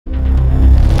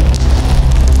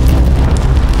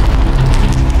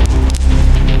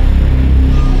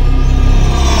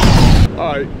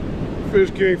Fish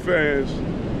King fans,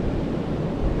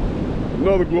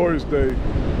 another glorious day.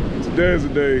 Today is a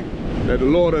day that the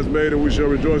Lord has made, and we shall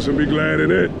rejoice and be glad in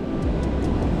it.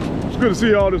 It's good to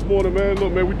see y'all this morning, man.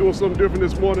 Look, man, we doing something different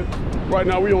this morning. Right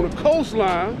now, we on the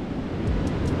coastline,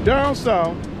 down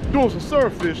south, doing some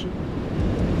surf fishing.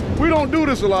 We don't do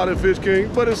this a lot in Fish King,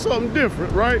 but it's something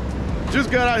different, right?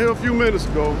 Just got out here a few minutes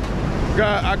ago.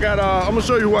 I'm gonna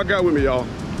show you who I got with me, y'all.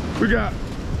 We got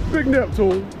Big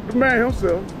Neptune, the man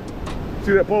himself.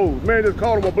 See that pose? Man just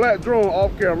caught him a black drone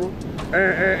off camera.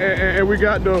 And we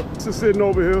got the sitting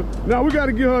over here. Now we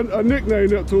gotta give her a nickname,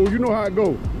 Neptune. You know how it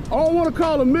goes. I don't wanna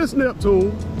call her Miss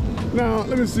Neptune. Now,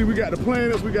 let me see, we got the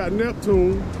planets, we got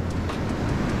Neptune.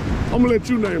 I'm gonna let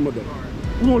you name her though.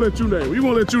 We're gonna let you name her. We're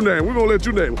gonna let you name her. We're gonna let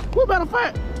you name her. Well, matter of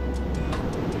fact,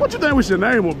 what you think we should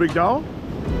name her, big dog?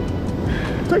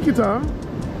 Take your time.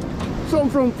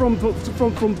 Something from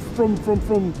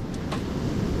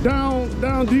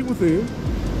down deep within.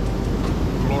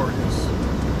 Glorious.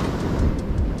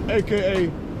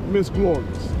 AKA Miss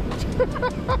Glorious.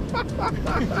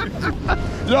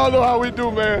 Y'all know how we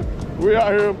do, man. We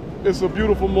out here. It's a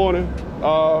beautiful morning.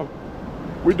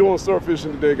 We doing surf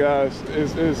fishing today, guys.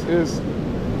 It's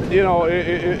you know,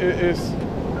 it's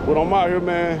when I'm out here,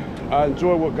 man, I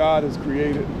enjoy what God has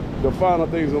created. The finer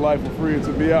things in life are free, and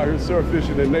to be out here surf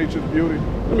fishing in nature's beauty.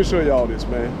 Let me show y'all this,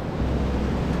 man.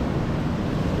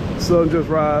 Sun just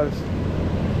rise.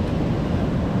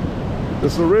 The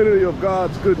serenity of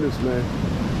God's goodness, man.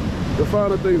 The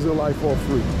finer things in life are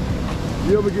free.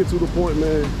 You ever get to the point,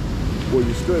 man, where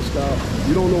you're stressed out,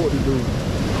 you don't know what to do?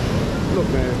 Look,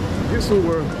 man, get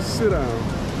somewhere, sit down,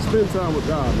 spend time with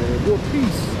God, man. Your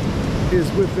peace is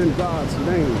within God's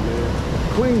name, man.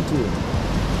 Cling to it.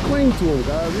 Cling to him,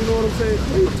 guys. You know what I'm saying?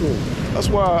 Cling to him. That's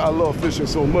why I love fishing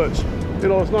so much. You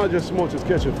know, it's not just so much as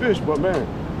catching fish, but man,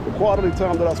 the quality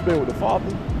time that I spend with the Father,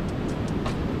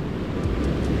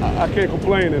 I can't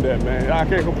complain in that, man. I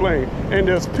can't complain. And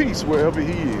there's peace wherever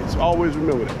he is. Always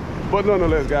remember that. But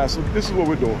nonetheless, guys, so this is what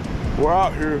we're doing. We're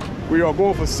out here. We are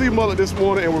going for sea mullet this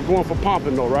morning, and we're going for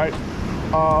pompano, right?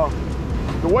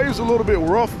 The waves are a little bit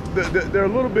rough. They're a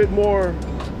little bit more,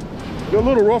 they're a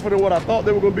little rougher than what I thought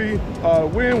they were going to be.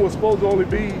 Wind was supposed to only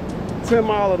be 10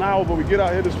 miles an hour, but we get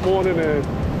out here this morning and,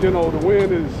 you know, the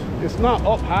wind it's not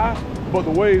up high, but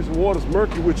the waves, the water's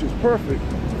murky, which is perfect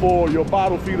for your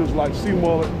bottom feeders like sea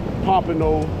mullet,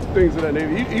 pompano, things of that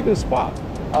nature, even spot.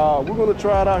 We're going to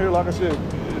try it out here. Like I said,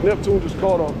 Neptune just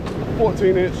caught a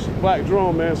 14-inch black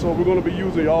drum, man, so we're going to be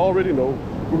using, y'all already know,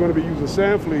 we're going to be using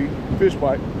sand flea fish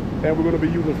bite, and we're going to be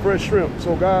using fresh shrimp.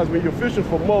 So guys, when you're fishing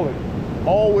for mullet,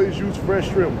 always use fresh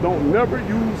shrimp. Don't never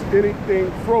use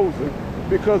anything frozen,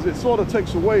 because it sort of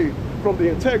takes away from the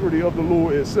integrity of the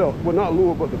lure itself. Well, not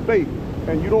lure, but the bait.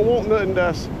 And you don't want nothing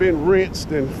that's been rinsed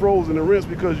and frozen and rinsed,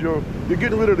 because you're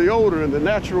getting rid of the odor and the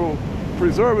natural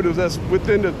preservatives that's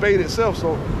within the bait itself.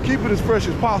 So keep it as fresh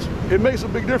as possible. It makes a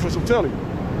big difference, I'm telling you.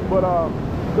 But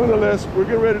nonetheless, we're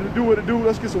getting ready to do what it do.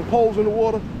 Let's get some poles in the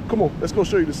water. Come on, let's go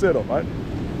show you the setup, all right?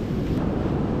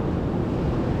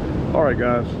 All right,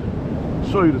 guys,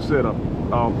 show you the setup.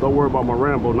 Don't worry about my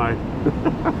Rambo knife.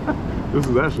 This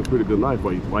is actually a pretty good knife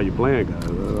while you're playing, guys. I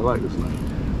like this knife.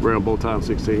 Rambo times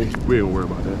 16. We ain't worry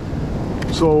about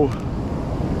that. So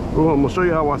I'm gonna show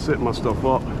you how I set my stuff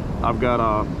up. I've got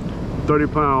a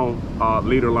 30-pound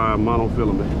leader line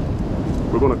monofilament.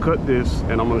 We're gonna cut this,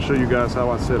 and I'm gonna show you guys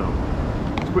how I set up.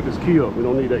 Let's put this key up. We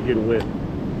don't need that getting wet.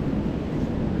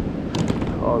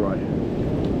 All right,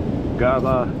 guys.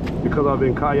 Because I've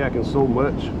been kayaking so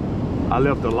much, I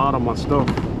left a lot of my stuff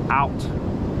out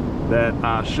that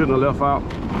I shouldn't have left out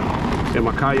in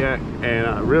my kayak,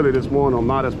 and really this morning I'm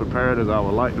not as prepared as I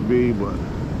would like to be, but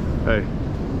hey,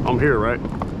 I'm here, right?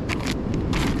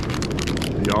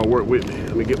 Y'all work with me.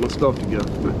 Let me get my stuff together.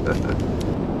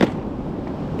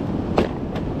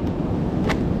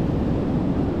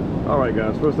 All right,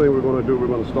 guys, first thing we're going to do, we're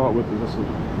going to start with is just a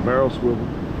barrel swivel.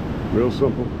 Real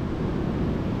simple.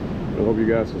 I hope you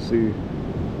guys can see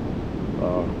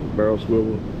barrel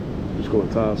swivel. Just going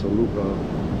to tie some loop,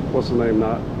 what's the name,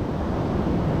 knot.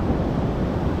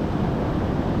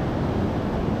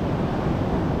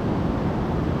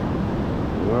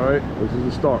 All right, this is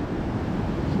the start.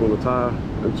 It's going to tie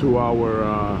into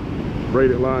our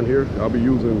braided line here. I'll be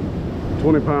using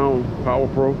 20-pound Power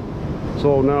Pro.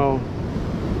 So now,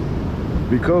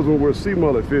 because when we're sea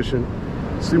mullet fishing,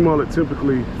 sea mullet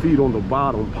typically feed on the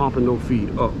bottom, pompano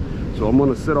feed up. So I'm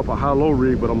going to set up a high-low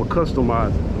rig, but I'm going to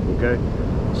customize it, okay?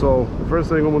 So the first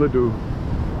thing I'm going to do,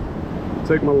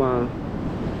 take my line,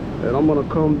 and I'm going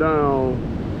to come down,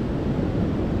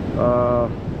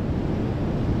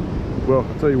 well,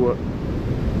 I'll tell you what,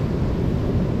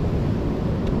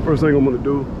 First thing I'm gonna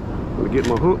do, I'm gonna get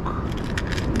my hook.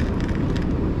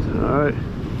 All right,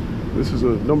 this is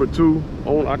a number 2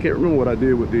 on. I can't remember what I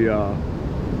did with the,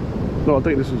 no, I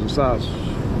think this is a size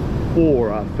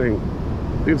 4, I think.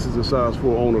 This is a size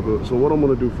 4 owner hook. So what I'm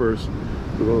gonna do first,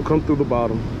 we're gonna come through the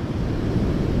bottom.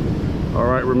 All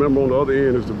right, remember on the other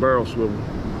end is the barrel swivel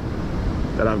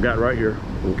that I've got right here,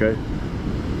 okay?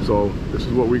 So this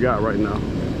is what we got right now.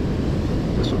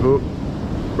 It's a hook,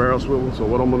 barrel swivel. So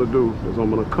what I'm gonna do is I'm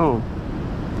gonna come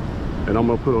and I'm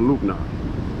gonna put a loop knot,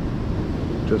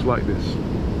 just like this.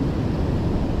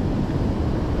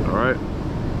 All right,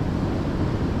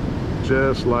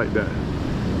 just like that.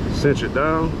 Cinch it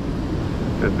down,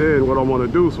 and then what I want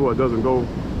to do so it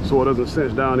doesn't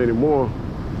cinch down anymore,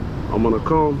 I'm gonna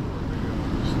come,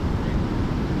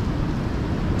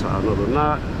 tie another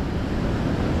knot.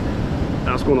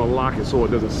 That's gonna lock it so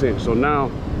it doesn't cinch. So now,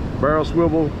 barrel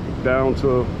swivel down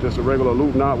to just a regular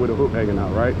loop knot with a hook hanging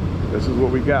out, right? This is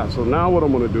what we got. So now what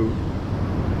I'm gonna do,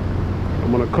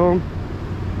 I'm gonna come,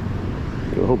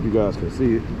 I hope you guys can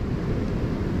see it.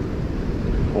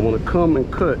 I'm gonna come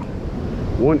and cut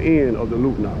one end of the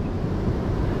loop knot,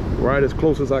 right as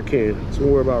close as I can,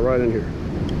 somewhere about right in here.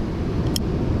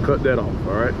 Cut that off,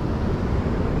 all right?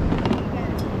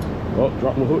 Oh,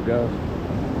 drop my hook, guys.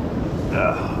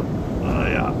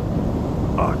 Yeah,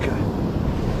 okay.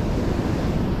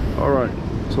 All right,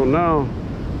 so now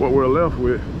what we're left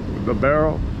with, the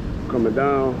barrel coming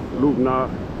down, loop knot,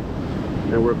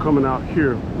 and we're coming out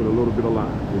here with a little bit of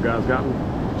line. You guys got me?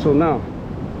 So now,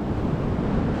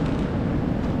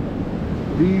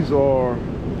 these are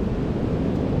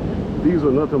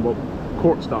nothing but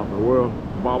cork stopper. Well,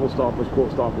 bobble stoppers,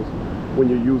 cork stoppers when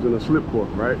you're using a slip cork,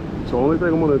 right? So only thing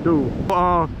I'm gonna do,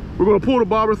 we're gonna pull the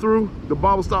bobber through, the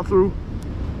bobble stop through.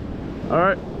 All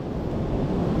right,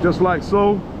 just like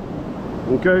so.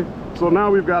 Okay, so now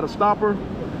we've got a stopper,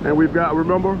 and we've got,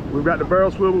 remember, we've got the barrel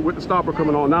swivel with the stopper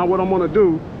coming on. Now what I'm gonna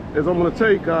do is I'm gonna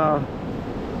take,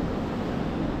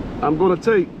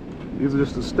 these are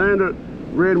just the standard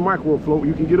red micro float.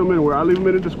 You can get them anywhere. I'll leave them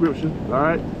in the description. All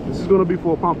right, this is gonna be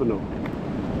for a pompano.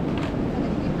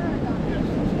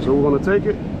 So we're gonna take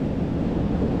it,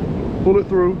 pull it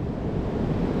through,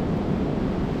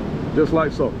 just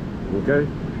like so, okay?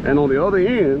 And on the other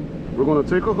end, we're gonna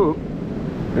take a hook,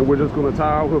 and we're just gonna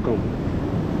tie our hook on,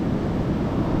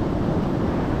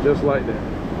 just like that.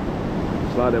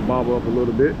 Slide that bobber up a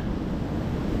little bit.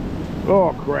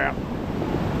 Oh crap.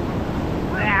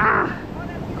 Ah.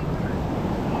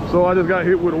 So I just got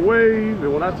hit with a wave,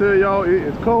 and when I tell y'all it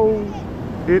is cold,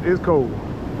 it is cold.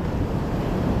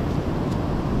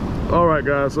 All right,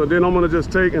 guys, so then I'm gonna just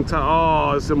take and tie,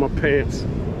 oh, it's in my pants.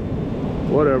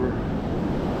 Whatever.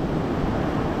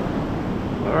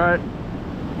 All right.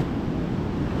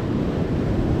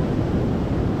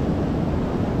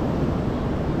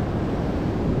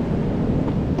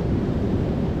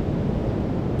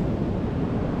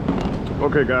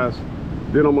 Okay, guys,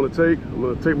 then I'm gonna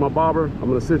take my bobber, I'm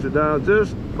gonna cinch it down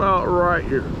just about right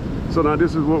here. So now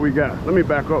this is what we got. Let me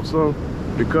back up some,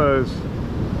 because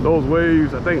those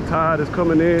waves, I think tide is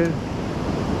coming in,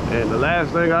 and the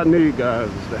last thing I need, guys,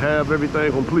 is to have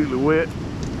everything completely wet.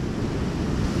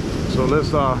 So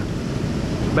let's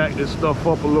back this stuff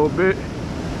up a little bit.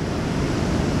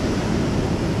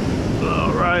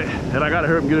 All right, and I gotta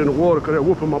hurry up and get in the water because they're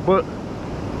whooping my butt.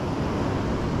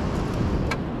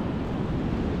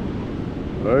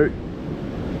 All right,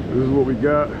 this is what we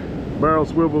got. Barrel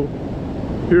swivel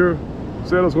here.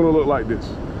 Saddle's gonna look like this.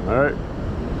 All right,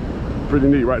 pretty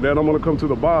neat, right? Then I'm gonna come to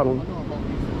the bottom,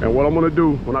 and what I'm gonna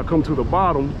do when I come to the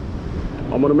bottom,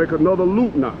 I'm gonna make another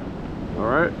loop knot. All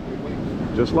right,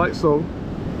 just like so,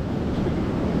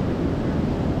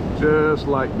 just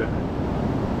like that.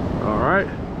 All right,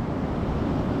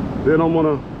 then I'm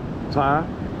gonna tie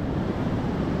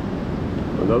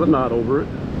another knot over it,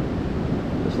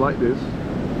 just like this.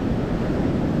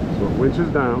 So it winches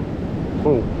down,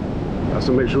 boom. That's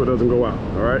to make sure it doesn't go out.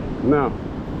 All right, now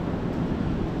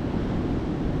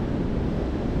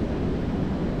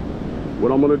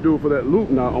what I'm gonna do for that loop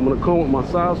knot, I'm gonna come with my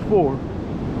size 4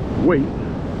 weight.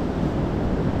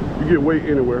 You get weight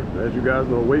anywhere, as you guys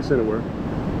know, weight's anywhere.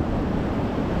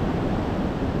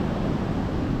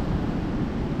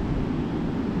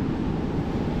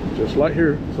 Just like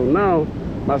here. So now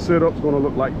my setup's gonna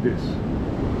look like this.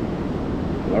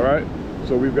 All right,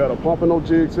 so we've got a pompano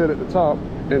jig set at the top,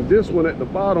 and this one at the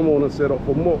bottom on a setup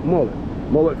for mullet.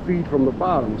 Mullet feed from the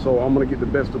bottom, so I'm gonna get the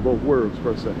best of both worlds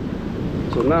per se.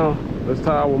 So now let's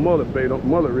tie our mullet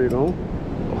rig on.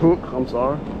 A hook, I'm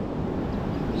sorry.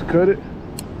 Let's cut it.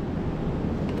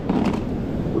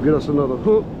 We'll get us another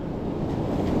hook.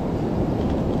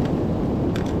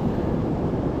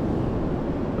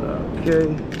 Okay.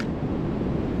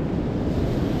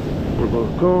 We're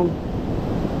gonna come.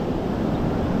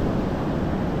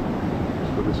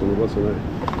 Let's put this on the what's in there.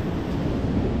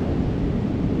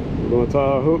 We're gonna tie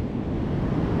our hook.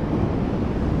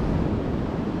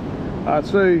 I'd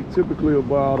say typically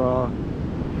about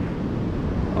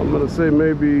I'm gonna say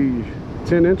maybe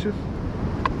 10 inches.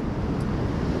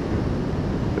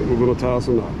 And we're gonna tie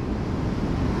some knot.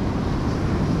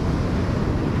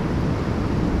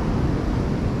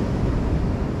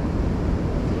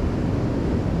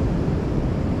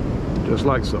 Just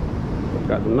like so.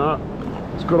 Got the knot.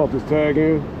 Let's cut off this tag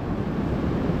end.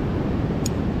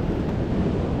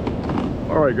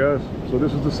 All right, guys. So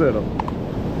this is the setup.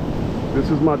 This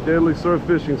is my deadly surf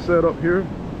fishing setup here.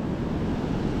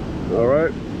 All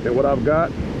right. And what I've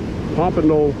got,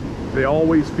 pompano, they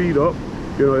always feed up.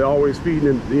 You know, they always feed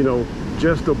in, you know,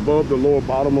 just above the lower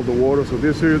bottom of the water. So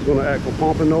this here is going to act for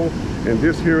pompano, and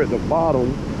this here at the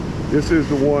bottom, this is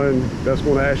the one that's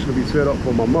going to actually be set up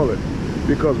for my mullet.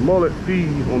 Because mullet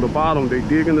feed on the bottom, they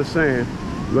dig in the sand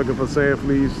looking for sand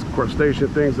fleas, crustacean,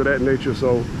 things of that nature.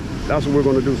 So that's what we're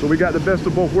going to do. So we got the best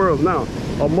of both worlds. Now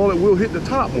a mullet will hit the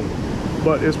top one,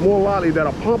 but it's more likely that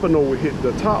a pompano will hit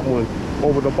the top one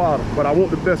over the bottom. But I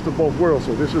want the best of both worlds,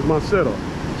 so this is my setup.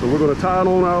 So we're going to tie it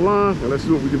on our line and let's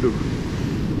see what we can do.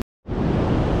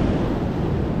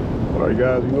 All right,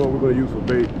 guys, you know what we're going to use for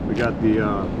bait. We got the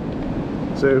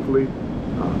sand flea,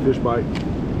 fish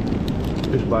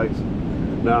bites.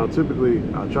 Now, typically,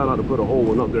 I try not to put a whole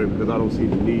one up there because I don't see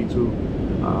the need to.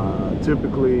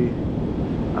 Typically,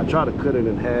 I try to cut it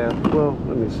in half. Well,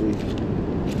 let me see.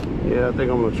 Yeah, I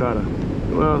think I'm gonna try to,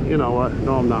 well, you know what?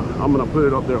 No, I'm not. I'm gonna put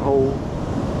it up there whole.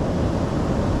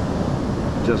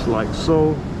 Just like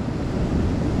so.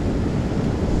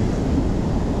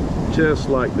 Just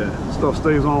like that. Stuff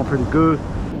stays on pretty good.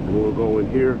 And we'll go in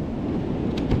here.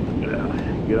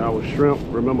 Get our shrimp.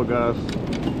 Remember, guys,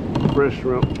 fresh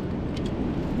shrimp.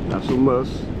 Not so much.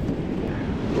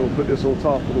 I'm gonna put this on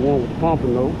top of the one with the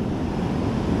pompano.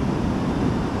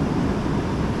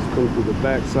 Let's come through the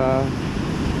back side.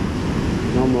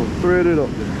 And I'm gonna thread it up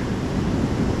there.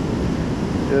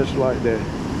 Just like that.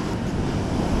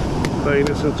 Lay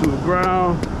this into the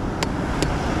ground.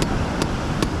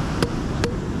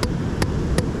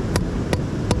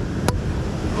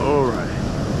 All right.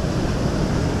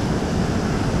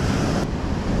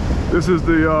 This is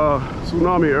the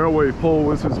Tsunami Airwave pole.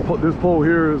 This pole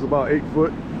here is about 8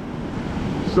 foot.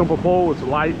 Simple pole, it's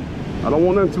light. I don't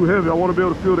want nothing too heavy. I want to be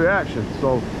able to feel the action.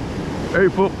 So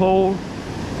 8 foot pole.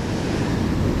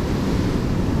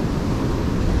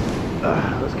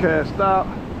 Let's cast out.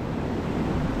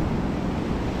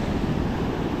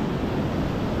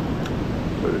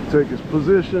 Let it take its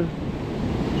position.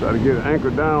 Try to get it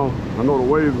anchored down. I know the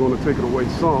wave is going to take it away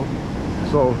some.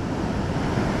 So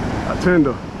I tend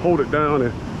to hold it down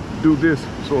and do this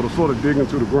sort of dig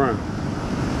into the ground.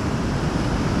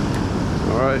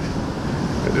 All right,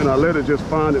 and then I let it just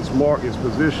find its mark, its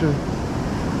position.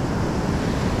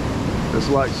 It's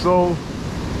like so,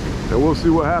 and we'll see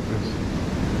what happens.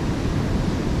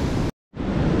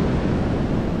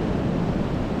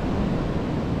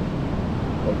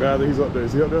 Oh, guys, he's up there.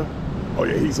 Is he up there? Oh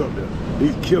yeah, he's up there.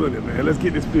 He's killing it, man. Let's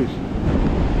get this fish.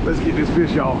 Let's get this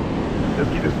fish, y'all. Let's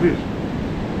get this fish.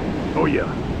 Oh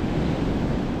yeah.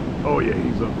 Oh yeah,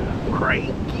 he's up there.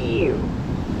 Cranky.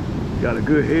 Got a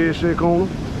good head shake on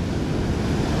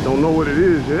him. Don't know what it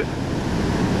is yet.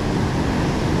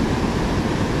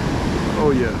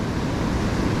 Oh yeah.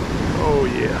 Oh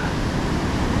yeah.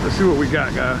 Let's see what we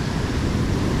got, guys.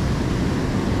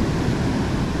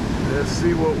 Let's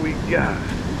see what we got.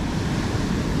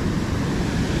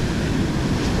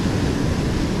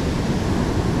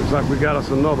 Looks like we got us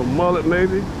another mullet,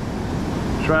 maybe.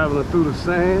 Traveling through the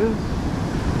sands.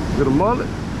 Is it a mullet?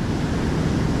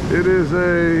 It is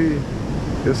a,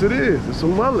 yes it is, it's a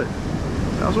mullet.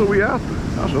 That's what we after.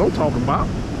 That's what I'm talking about.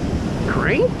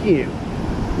 Cranking.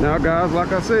 Now guys,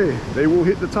 like I said, they will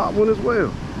hit the top one as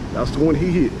well. That's the one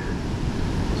he hit.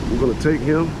 So we're gonna take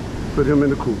him, put him in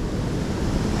the cooler.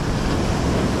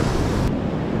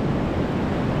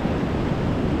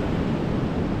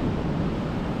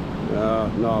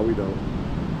 No, we don't.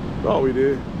 No, we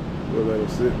did. We'll let him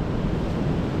sit.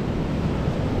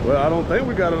 Well, I don't think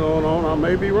we got it on. I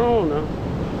may be wrong now.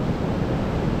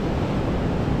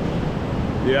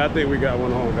 Yeah, I think we got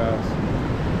one on, guys.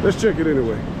 Let's check it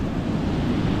anyway.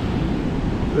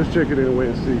 Let's check it anyway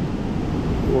and see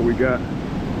what we got.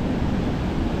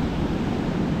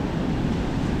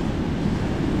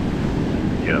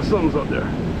 Yeah, something's up there.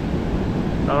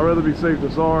 I'd rather be safe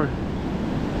than sorry.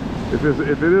 If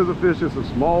it is a fish, it's a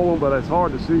small one, but it's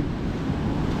hard to see.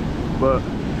 But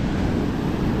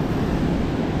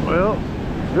Well,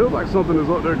 feels like something is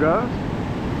up there, guys.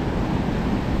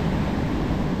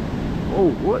 Oh,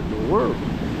 what in the world?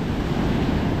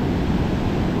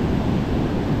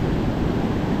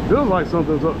 Feels like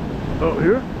something's up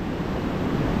here.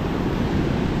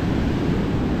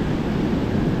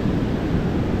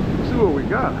 Let's see what we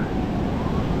got.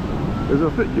 Is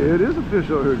a fish? Yeah, it is a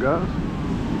fish out here, guys.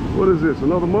 What is this?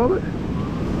 Another mullet?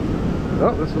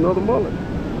 Oh, that's another mullet.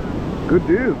 Good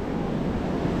deal.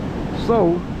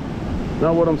 So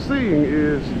now what I'm seeing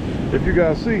is, if you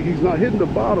guys see, he's not hitting the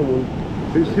bottom one,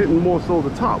 he's hitting more so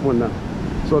the top one now.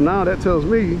 So now that tells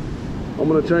me I'm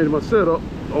going to change my setup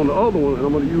on the other one, and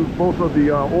I'm going to use both of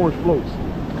the orange floats,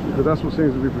 because that's what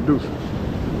seems to be producing.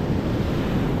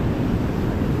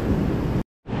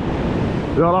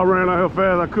 Y'all, I ran out here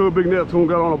fast I could. Big Neptune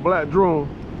got on a black drum.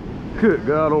 Good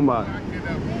God almighty.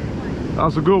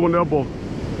 That's a good one there, boy.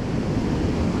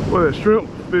 What is that, shrimp?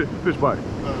 Fish bite?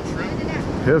 Shrimp.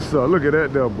 Yes, sir. Look at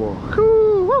that there, boy.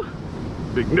 Woo.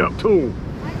 Big Neptune.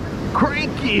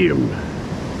 Crank him.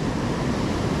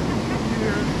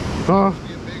 Huh?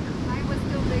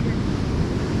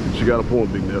 She got a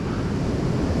point, Big Nep.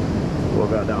 Well,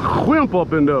 got that wimp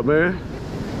up in there, man.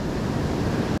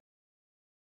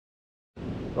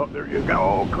 Oh, there you go.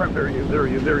 Oh, crap. There he is. There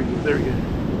he is. There he is. There he is.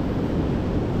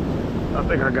 I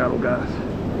think I got him, guys.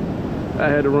 I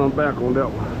had to run back on that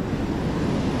one.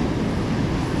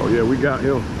 Oh, yeah, we got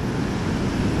him.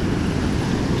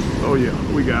 Oh, yeah,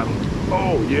 we got him.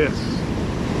 Oh, yes.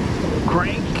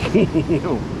 Crank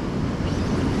him.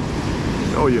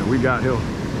 Oh, yeah, we got him.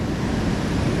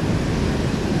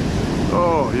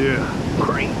 Oh, yeah.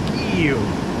 Crank him.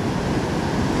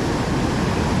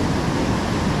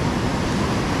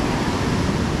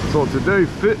 So today,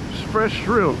 fresh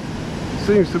shrimp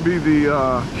seems to be the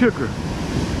kicker.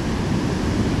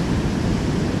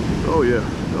 Oh yeah,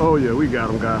 oh yeah, we got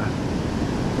him, guys.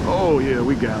 Oh yeah,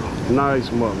 we got him.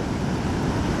 Nice mullet.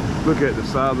 Look at the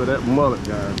size of that mullet,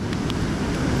 guys.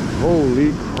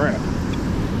 Holy crap.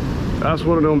 That's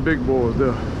one of them big boys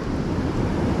there.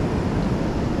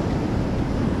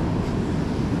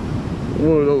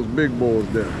 One of those big boys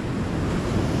there.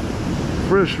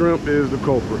 Fresh shrimp is the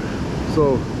culprit.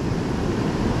 So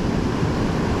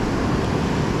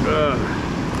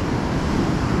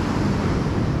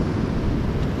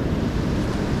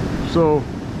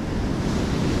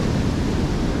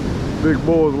big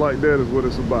boys like that is what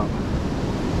it's about.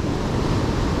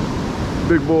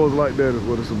 Big boys like that is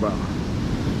what it's about.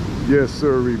 Yes,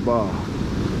 sir, Bob.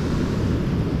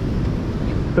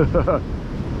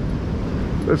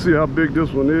 Let's see how big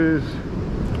this one is.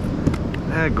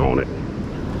 Daggone it.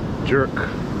 Jerk.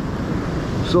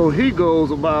 So he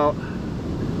goes about,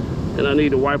 and I need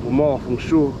to wipe them off, I'm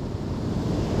sure.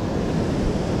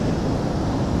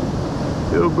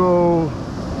 He'll go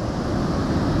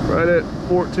right at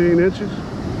 14 inches.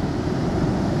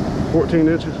 14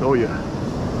 inches, oh yeah.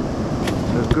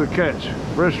 That's a good catch.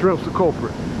 Fresh shrimp's the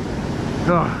culprit.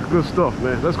 Ah, good stuff,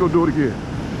 man. Let's go do it again.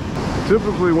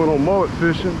 Typically when I'm mullet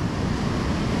fishing,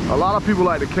 a lot of people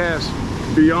like to cast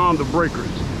beyond the breakers.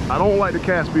 I don't like to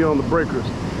cast beyond the breakers.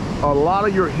 A lot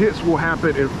of your hits will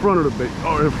happen in front of the bait,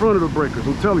 or in front of the breakers.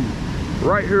 I'm telling you,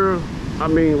 right here, I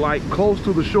mean, like close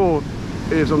to the shore,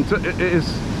 tends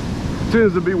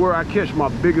to be where I catch my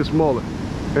biggest mullet.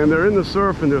 And they're in the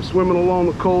surf and they're swimming along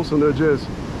the coast, and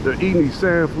they're eating these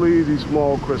sand fleas, these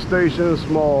small crustaceans,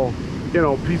 small, you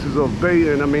know, pieces of bait.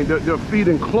 And I mean, they're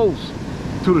feeding close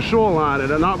to the shoreline, and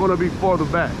they're not going to be farther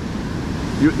back.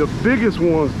 The biggest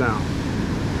ones now,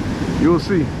 you'll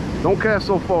see. Don't cast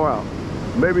so far out.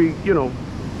 Maybe, you know,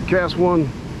 cast one,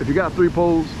 if you got 3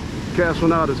 poles, cast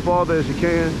one out as far as you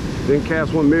can, then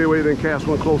cast one midway, then cast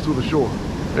one close to the shore.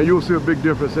 And you'll see a big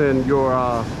difference in your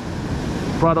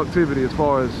productivity as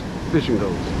far as fishing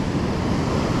goes.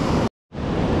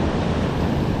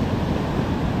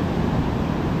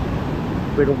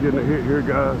 I think I'm getting a hit here,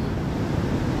 guys.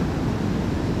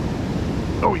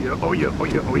 Oh yeah, oh yeah, oh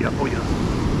yeah, oh yeah, oh yeah.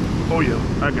 Oh yeah,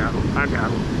 I got him, I got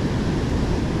him.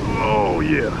 Oh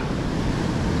yeah.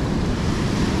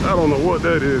 I don't know what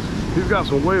that is. He's got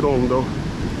some weight on him though.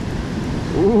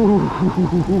 Ooh.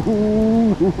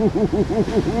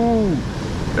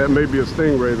 That may be a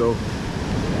stingray though.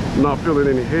 I'm not feeling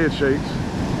any head shakes.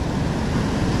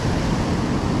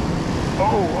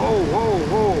 Oh, oh, oh,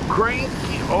 oh, crank.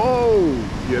 Oh,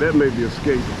 yeah, that may be a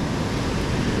skate.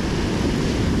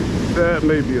 That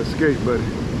may be a skate, buddy.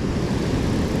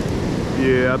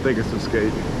 Yeah, I think it's a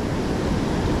skate.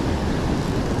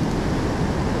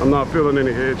 I'm not feeling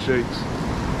any head shakes.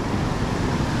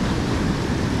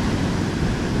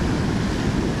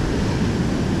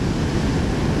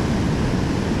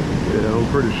 Yeah, I'm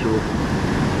pretty sure.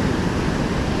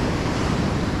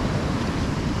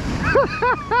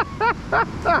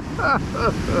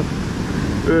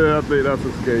 Yeah, I think that's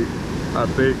a skate. I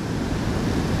think.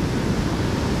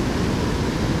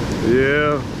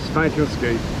 Yeah, spanking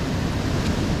skate.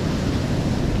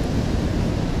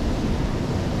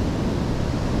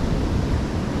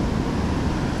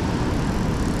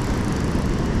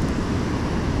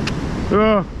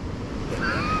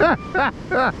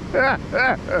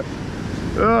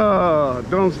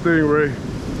 Dumb stingray.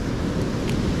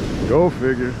 Go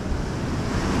figure.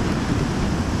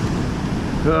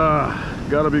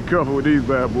 Gotta be careful with these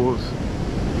bad boys.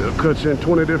 They'll cut you in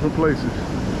 20 different places.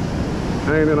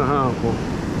 Ain't in a handful.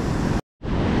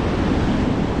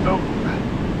 Oh.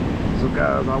 So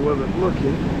guys, I wasn't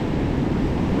looking,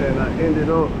 and I ended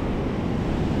up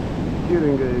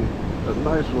getting a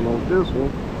nice one on this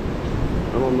one.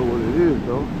 I don't know what it is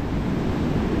though.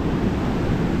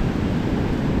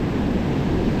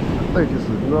 I think it's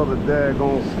another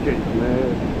daggone skate,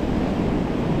 man.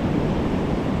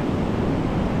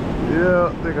 Yeah, I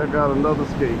think I got another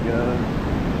skate, guys.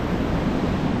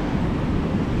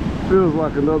 Feels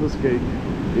like another skate.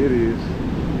 It is.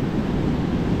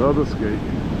 Another skate.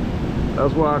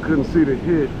 That's why I couldn't see the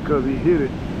hit, because he hit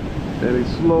it and he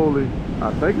slowly,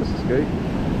 I think it's a skate.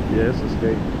 Yeah, it's a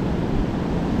skate.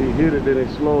 He hit it, then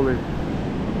he slowly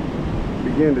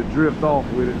began to drift off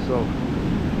with it, so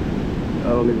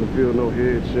I don't even feel no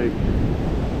head shake.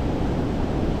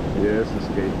 Yeah, it's a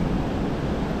skate.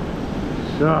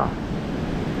 Shot.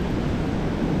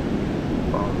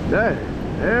 Oh, dang.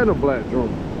 And a black drum.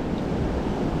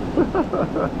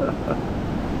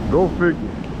 Go figure.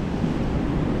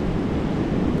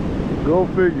 Go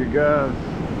figure, guys.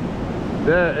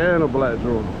 That and a black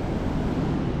drum.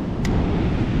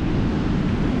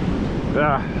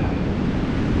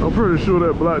 I'm pretty sure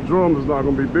that black drum is not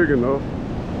going to be big enough.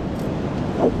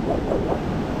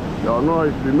 Y'all know I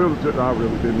used to be military. I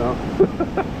really did not.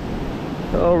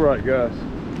 All right, guys.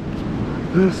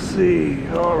 Let's see.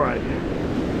 All right.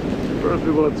 First,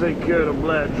 we're going to take care of the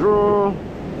black drum.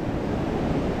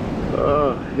 I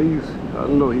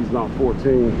know he's not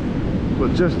 14,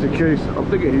 but just in case, I'm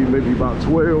thinking he may be about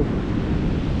 12.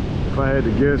 If I had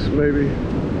to guess, maybe.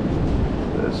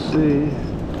 Let's see.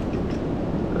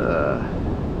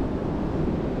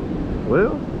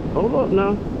 Well, hold up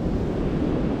now.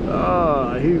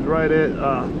 He's right at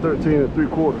 13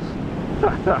 3/4.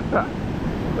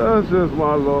 That's just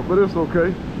my luck, but it's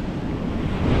okay.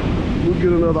 We'll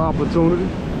get another opportunity.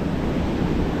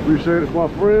 Appreciate it, my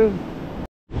friend.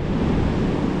 I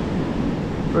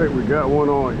think we got one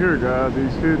on here, guys.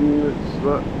 He's hidden.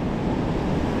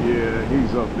 Yeah,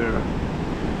 he's up there.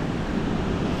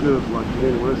 Feels like it.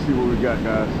 Anyway, let's see what we got,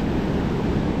 guys.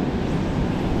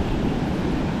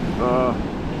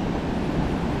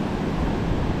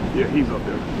 Yeah, he's up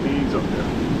there. He's up there.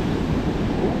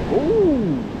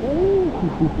 Ooh.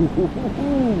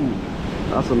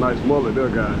 That's a nice mullet there,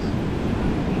 guys.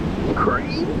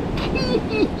 Cranking.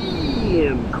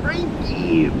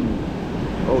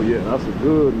 Oh yeah, that's a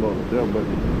good mullet there,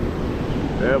 buddy.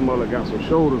 That mullet got some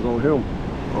shoulders on him.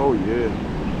 Oh yeah.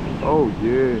 Oh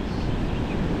yes.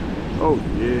 Oh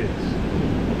yes.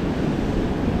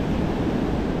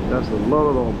 That's a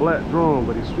mullet on a black drum,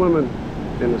 but he's swimming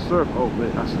in the circle. Oh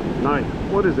man, that's a nice.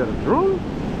 What is that, a drum?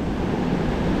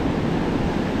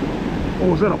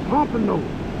 Oh, is that a pompano?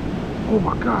 Oh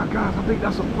my God, guys, I think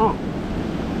that's a pump.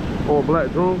 Or a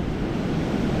black drum.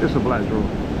 It's a black drum.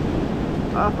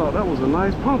 I thought that was a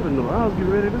nice pompano. I was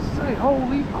getting ready to say,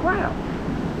 holy crap.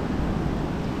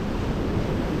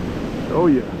 Oh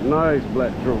yeah, nice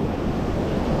black drum.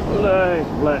 Nice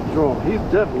black drum. He's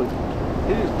definitely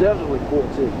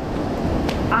 14.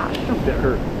 Ah, shoot, that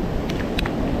hurt.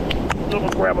 I'm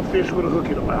gonna grab a fish with a hook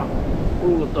in the mouth.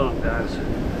 Rule of thumb, guys.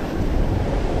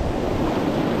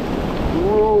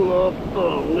 Rule of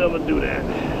thumb, never do that.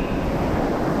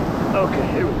 Okay,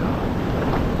 here we go.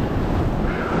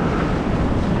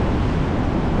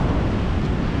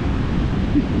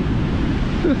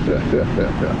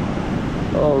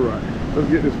 All right, let's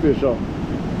get this fish off.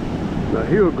 Now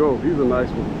he'll go. He's a nice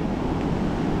one.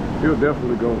 He'll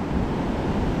definitely go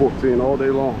 14 all day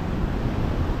long.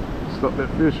 Stuck that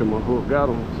fish in my hook, got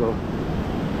him. So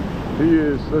he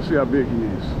is. Let's see how big he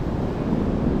is.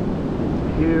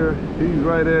 Here, he's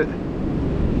right at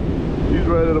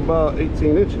about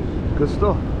 18 inches. Good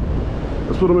stuff.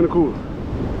 Let's put him in the cooler.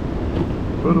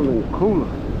 Put him in the cooler.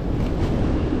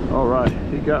 All right,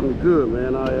 he got me good,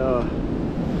 man. I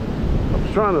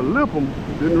was trying to lip him,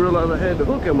 didn't realize I had the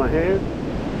hook in my hand,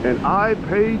 and I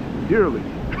paid dearly.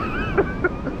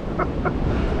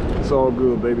 It's all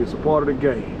good, baby. It's a part of the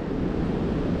game.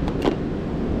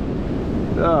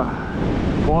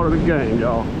 Part of the game,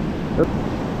 y'all.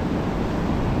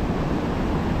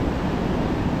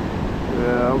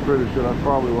 Yeah, I'm pretty sure that's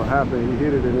probably what happened. He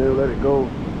hit it and then let it go.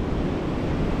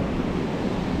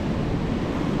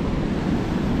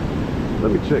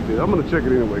 Let me check it. I'm gonna check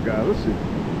it anyway, guys. Let's see.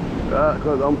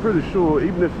 Because I'm pretty sure,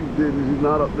 even if he did, he's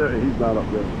not up there, and he's not up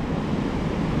there.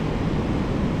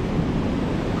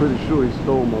 Pretty sure he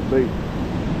stole my bait.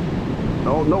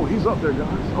 Oh no, he's up there,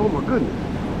 guys. Oh my goodness.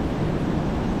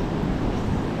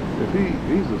 If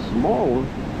he's a small one.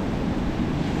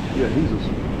 Yeah, he's a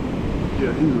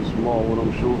small one,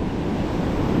 I'm sure.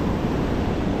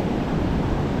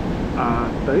 I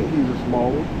think he's a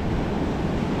small one.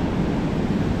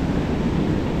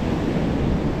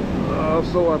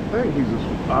 So I think he's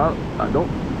I don't.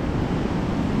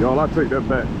 Y'all, I take that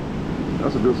back.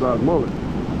 That's a good sized mullet.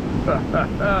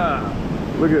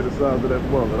 Look at the size of that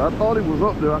mullet. I thought he was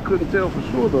up there. I couldn't tell for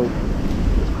sure though.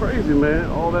 It's crazy, man.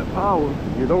 All that power.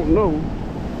 You don't know.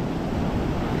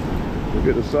 Look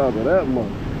at the size of that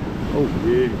mullet. Oh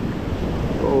yeah.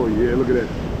 Oh yeah. Look at that.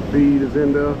 Feed is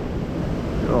in there.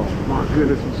 Oh my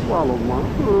goodness. He swallowed my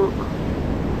hook.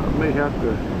 I may have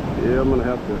to. Yeah, I'm gonna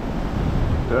have to.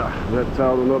 That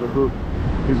tied another hook.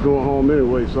 He's going home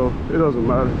anyway, so it doesn't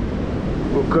matter.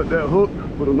 We'll cut that hook,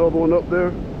 put another one up there,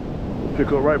 we'll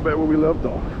pick up right back where we left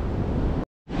off.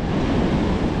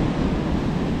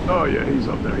 Oh yeah, he's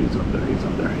up there, he's up there, he's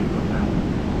up there, he's up there.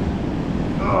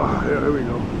 Oh, yeah, here we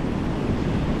go.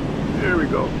 Here we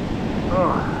go.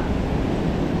 Oh.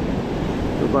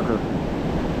 It's like a,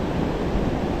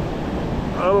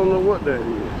 I don't know what that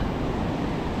is.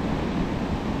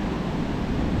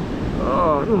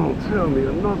 Oh, don't tell me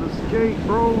another skate,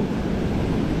 bro.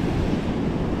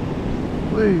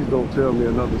 Please don't tell me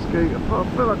another skate. I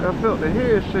feel like I felt the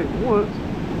head shake once,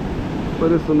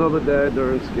 but it's another dad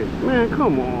darn skate. Man,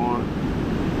 come on.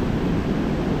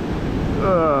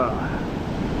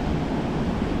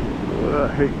 I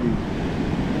hate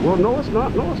these. Well, no, it's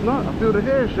not. No, it's not. I feel the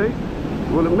head shake.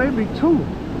 Well, it may be two.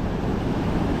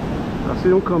 I see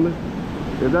them coming.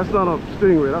 If that's not a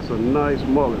stingray, that's a nice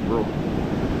mullet, bro.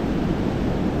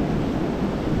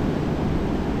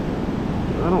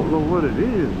 I don't know what it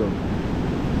is though.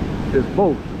 It's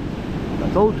both. I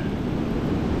told you.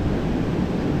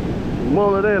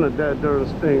 Mullet and a that darn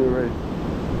stingray.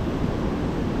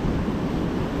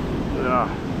 Yeah.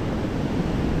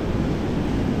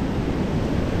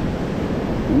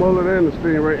 Mullet and the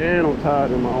stingray, and I'm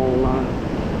tied in my own line.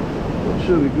 It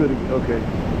should be good. Okay.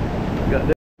 Got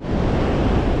that.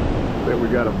 Then we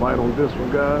got a bite on this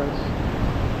one, guys.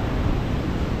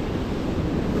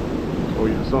 Oh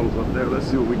yeah, something's up there. Let's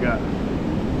see what we got.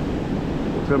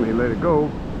 Well, tell me he let it go.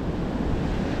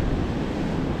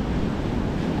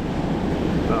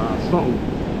 Something.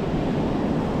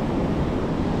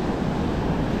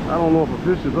 I don't know if a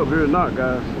fish is up here or not,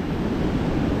 guys.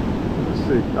 Let's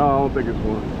see. Oh, I don't think it's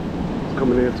one. It's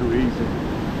coming in too easy.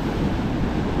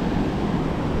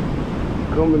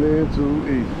 Coming in too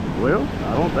easy. Well,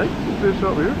 I don't think there's a fish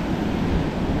up here.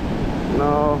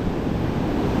 No.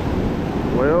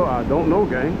 Well, I don't know,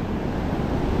 gang.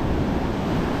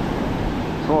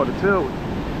 It's hard to tell.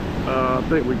 I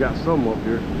think we got some up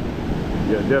here.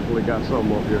 Yeah, definitely got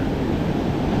some up here.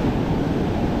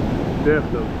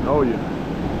 Definitely. Oh yeah.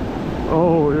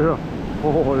 Oh yeah.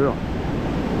 Oh yeah.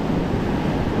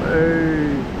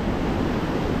 Hey.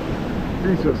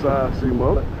 Decent size sea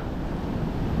mullet.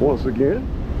 Once again.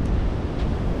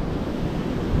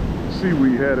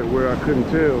 Seaweed had it where I couldn't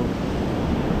tell.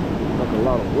 Like a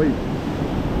lot of weight.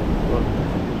 But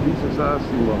decent size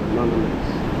sea mullet nonetheless.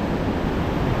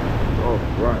 All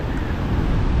right.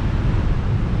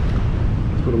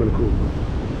 Let's put them in the cooler.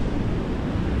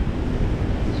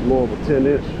 It's more of a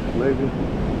 10-inch, maybe.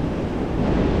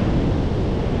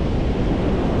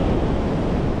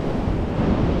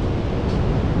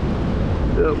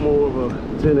 Yeah, more of a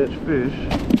 10-inch fish.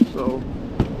 So,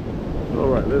 all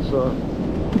right, let's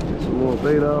get some more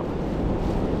bait out.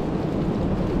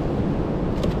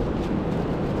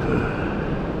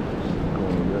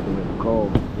 Call.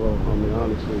 Well, I mean,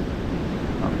 honestly,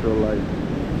 I feel like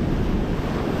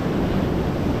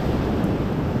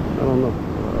I don't know.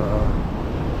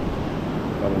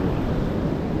 I don't know.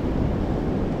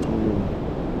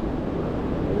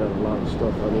 I got a lot of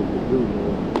stuff I need to do,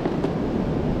 man.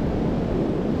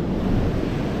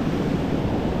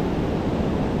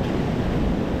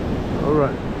 All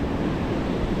right.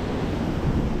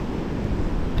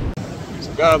 So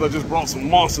guys, I just brought some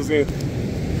monsters in.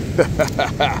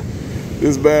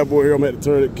 This bad boy here, I'm at to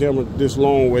turn the camera this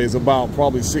long way, is about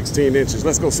probably 16 inches.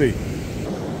 Let's go see.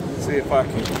 See if I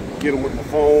can get him with my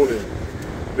phone and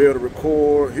be able to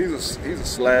record. He's a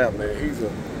slab, man.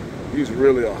 He's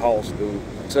really a house, dude.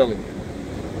 I'm telling you.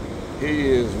 He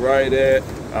is right at,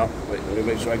 wait, let me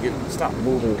make sure I get, stop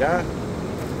moving, guy.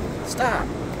 Stop.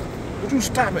 Would you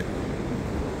stop it?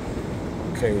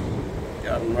 Okay,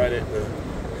 got him right at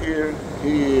here.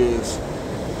 He is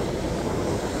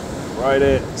right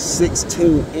at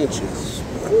 16 inches.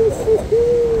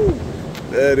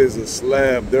 That is a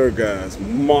slab there, guys.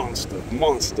 Monster.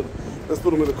 Let's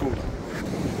put him in the cooler.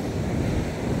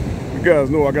 You guys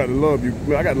know I got to love you.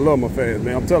 I got to love my fans,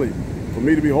 man. I'm telling you. For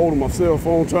me to be holding my cell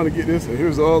phone trying to get this, and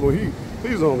here's the other one.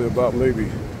 He's only about maybe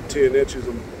 10 inches.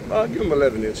 I'll give him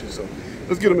 11 inches. So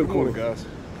let's get him in the corner, guys.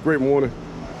 Great morning,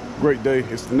 great day.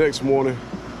 It's the next morning.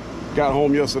 Got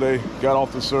home yesterday, got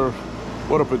off the surf.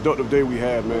 What a productive day we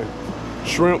had, man.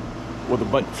 Shrimp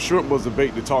was the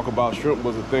bait to talk about. Shrimp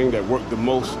was the thing that worked the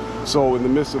most. So in the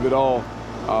midst of it all,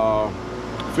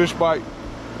 fish bite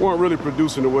weren't really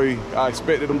producing the way I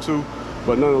expected them to.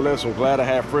 But nonetheless, I'm glad I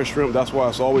have fresh shrimp. That's why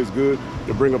it's always good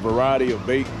to bring a variety of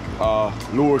bait,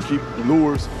 lures to,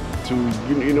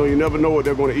 you never know what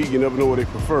they're going to eat. You never know what they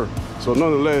prefer. So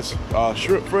nonetheless,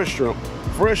 fresh shrimp,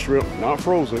 not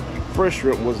frozen, fresh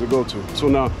shrimp was the go-to. So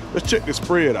now, let's check this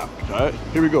spread out, all right?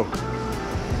 Here we go.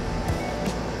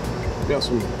 Got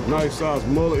some nice sized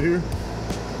mullet here.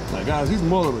 Like, guys, these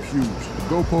mullet are huge. The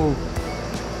GoPro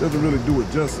doesn't really do it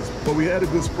justice, but we had a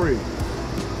good spread.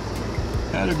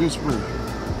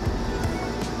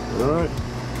 All right,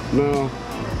 now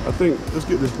I think let's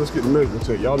get the measurement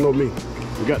tape. Y'all know me,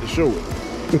 we got to show it.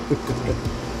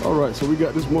 All right, so we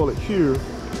got this mullet here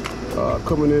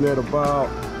coming in at about,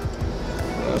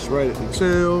 that's right at the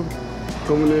tail,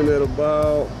 coming in at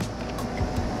about,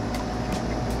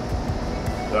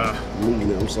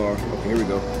 I'm sorry. Okay, here we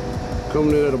go.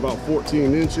 Coming in at about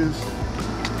 14 inches.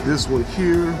 This one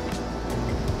here,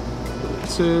 the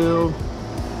tail,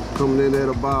 coming in at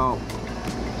about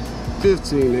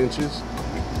 15 inches.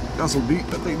 Got some deep,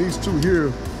 I think these two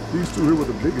here were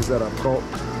the biggest that I've caught.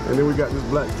 And then we got this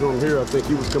black drum here. I think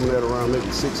he was coming at around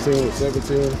maybe 16 or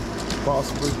 17,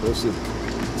 possibly. Let's see,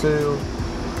 tail.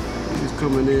 He's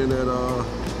coming in at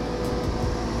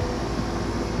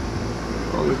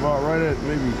probably about right at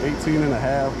maybe 18 and a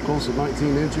half, close to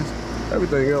 19 inches.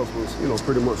 Everything else was,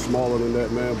 pretty much smaller than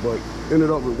that, man, but ended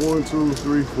up with 1, 2,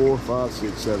 3, 4, 5,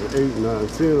 6, 7, 8, 9,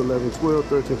 10, 11, 12,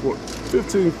 13, 14,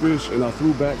 15 fish, and I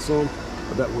threw back some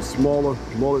that was smaller,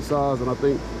 mullet size, and I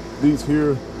think these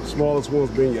here, smallest ones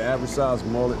being your average size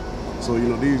mullet. So,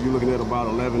 these you're looking at about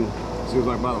 11, seems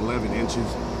like about 11 inches.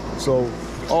 So,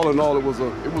 all in all, it was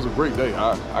a great day.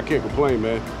 I can't complain,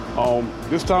 man.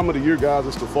 This time of the year, guys,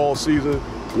 it's the fall season.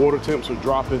 Water temps are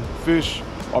dropping. Fish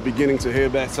are beginning to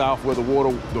head back south where the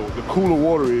cooler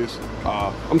water is.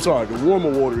 The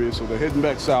warmer water is. So they're heading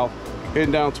back south,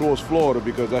 heading down towards Florida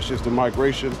because that's just the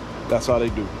migration. That's how they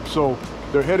do. So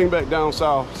they're heading back down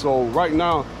south. So right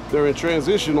now they're in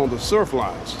transition on the surf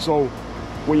lines. So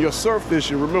when you're surf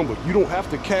fishing, remember, you don't have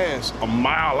to cast a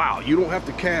mile out. You don't have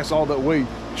to cast all that way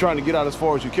trying to get out as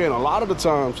far as you can. A lot of the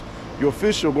times your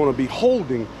fish are going to be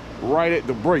holding right at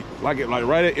the break, like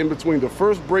right at in between the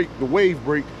first break, the wave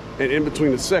break, and in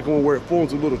between the second one where it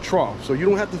forms a little trough. So you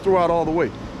don't have to throw out all the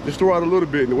way. Just throw out a little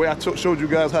bit. And the way I showed you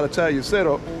guys how to tie your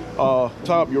setup,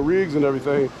 tie up your rigs and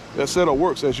everything, that setup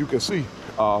works, as you can see.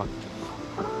 All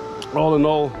in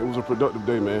all, it was a productive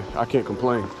day, man. I can't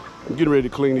complain. I'm getting ready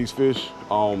to clean these fish,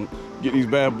 get these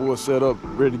bad boys set up,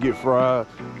 ready to get fried.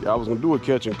 Yeah, I was gonna do a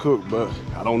catch and cook, but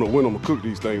I don't know when I'm gonna cook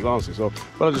these things, honestly. So,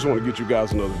 but I just want to get you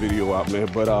guys another video out, man.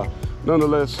 But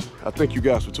nonetheless, I thank you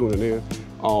guys for tuning in.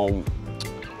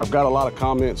 I've got a lot of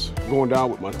comments going down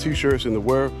with my t-shirts and the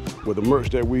wear, with the merch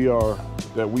that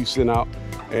we send out.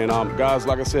 And guys,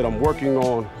 like I said, I'm working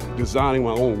on designing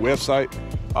my own website.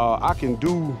 I can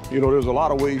do, there's a lot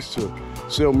of ways to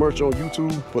sell merch on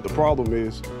YouTube, but the problem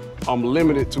is I'm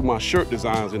limited to my shirt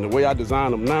designs, and the way I design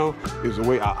them now is the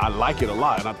way I like it a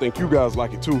lot, and I think you guys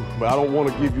like it too. But I don't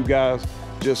want to give you guys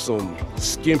just some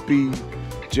skimpy,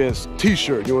 just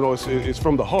t-shirt. It's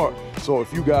from the heart. So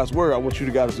if you guys wear it, I want you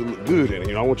guys to look good in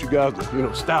it. I want you guys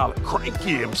to, style it,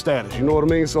 cranky status. You know what I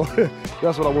mean? So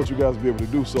that's what I want you guys to be able to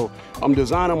do. So I'm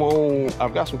designing my own.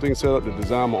 I've got some things set up to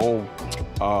design my own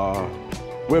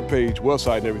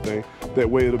website and everything. That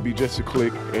way it'll be just a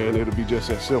click and it'll be just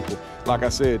that simple. Like I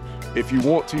said, if you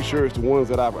want t-shirts, the ones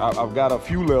that I've got a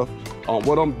few left,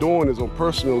 what I'm doing is I'm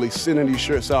personally sending these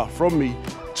shirts out from me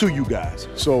to you guys.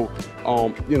 So,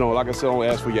 like I said, I don't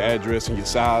ask for your address and your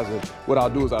size, and what I'll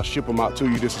do is I'll ship them out to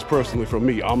you. This is personally from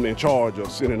me. I'm in charge of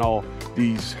sending all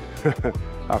these,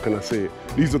 how can I say it?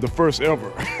 These are the first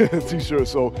ever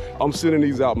t-shirts, so I'm sending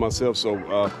these out myself. So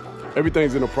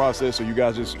everything's in the process, so you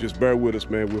guys just bear with us,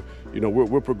 man.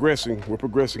 We're progressing. We're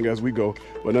progressing as we go.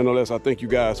 But nonetheless, I thank you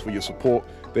guys for your support.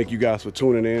 Thank you guys for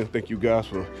tuning in. Thank you guys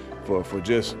for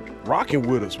just rocking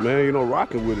with us, man. You know,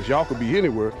 rocking with us. Y'all could be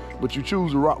anywhere, but you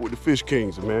choose to rock with the Fish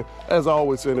Kings, man. As I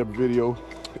always say in every video,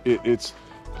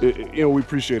 we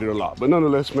appreciate it a lot. But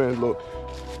nonetheless, man, look,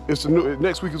 it's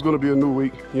next week is going to be a new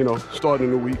week, you know, starting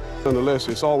a new week. Nonetheless,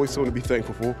 it's always something to be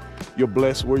thankful for. You're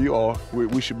blessed where you are.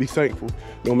 We should be thankful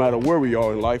no matter where we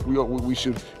are in life. We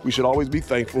should always be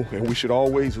thankful, and we should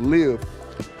always live.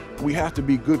 We have to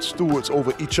be good stewards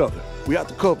over each other. We have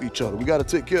to cover each other. We got to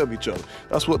take care of each other.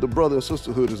 That's what the brother and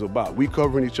sisterhood is about. We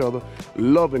covering each other,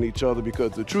 loving each other,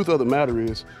 because the truth of the matter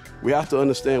is we have to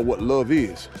understand what love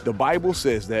is. The Bible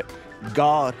says that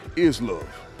God is love,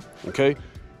 okay?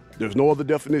 There's no other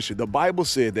definition. The Bible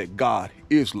said that God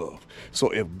is love.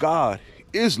 So if God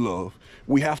is love,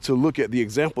 we have to look at the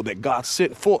example that God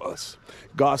sent for us.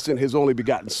 God sent his only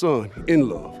begotten son in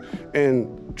love.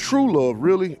 And true love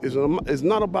really is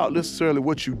not about necessarily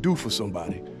what you do for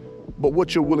somebody, but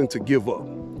what you're willing to give up.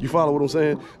 You follow what I'm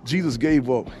saying? Jesus gave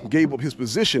up his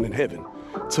position in heaven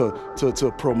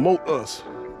to promote us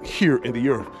here in the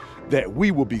earth, that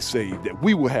we will be saved, that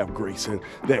we will have grace, and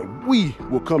that we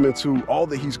will come into all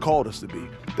that he's called us to be.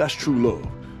 That's true love.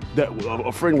 That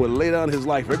a friend would lay down his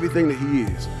life, everything that he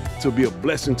is, to be a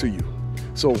blessing to you.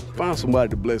 So find somebody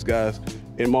to bless, guys.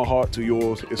 In my heart to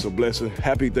yours, it's a blessing.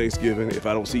 Happy Thanksgiving. If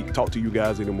I don't talk to you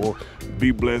guys anymore,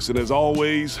 be blessed. And as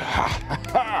always,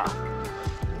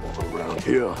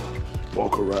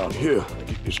 walk around here,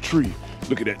 get this tree.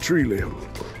 Look at that tree limb.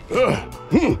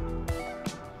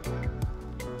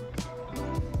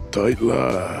 Tight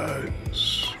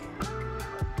lines.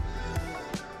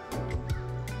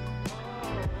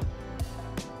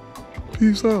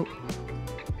 Peace out.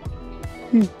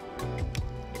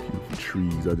 Beautiful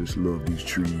trees. I just love these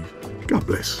trees. God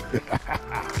bless.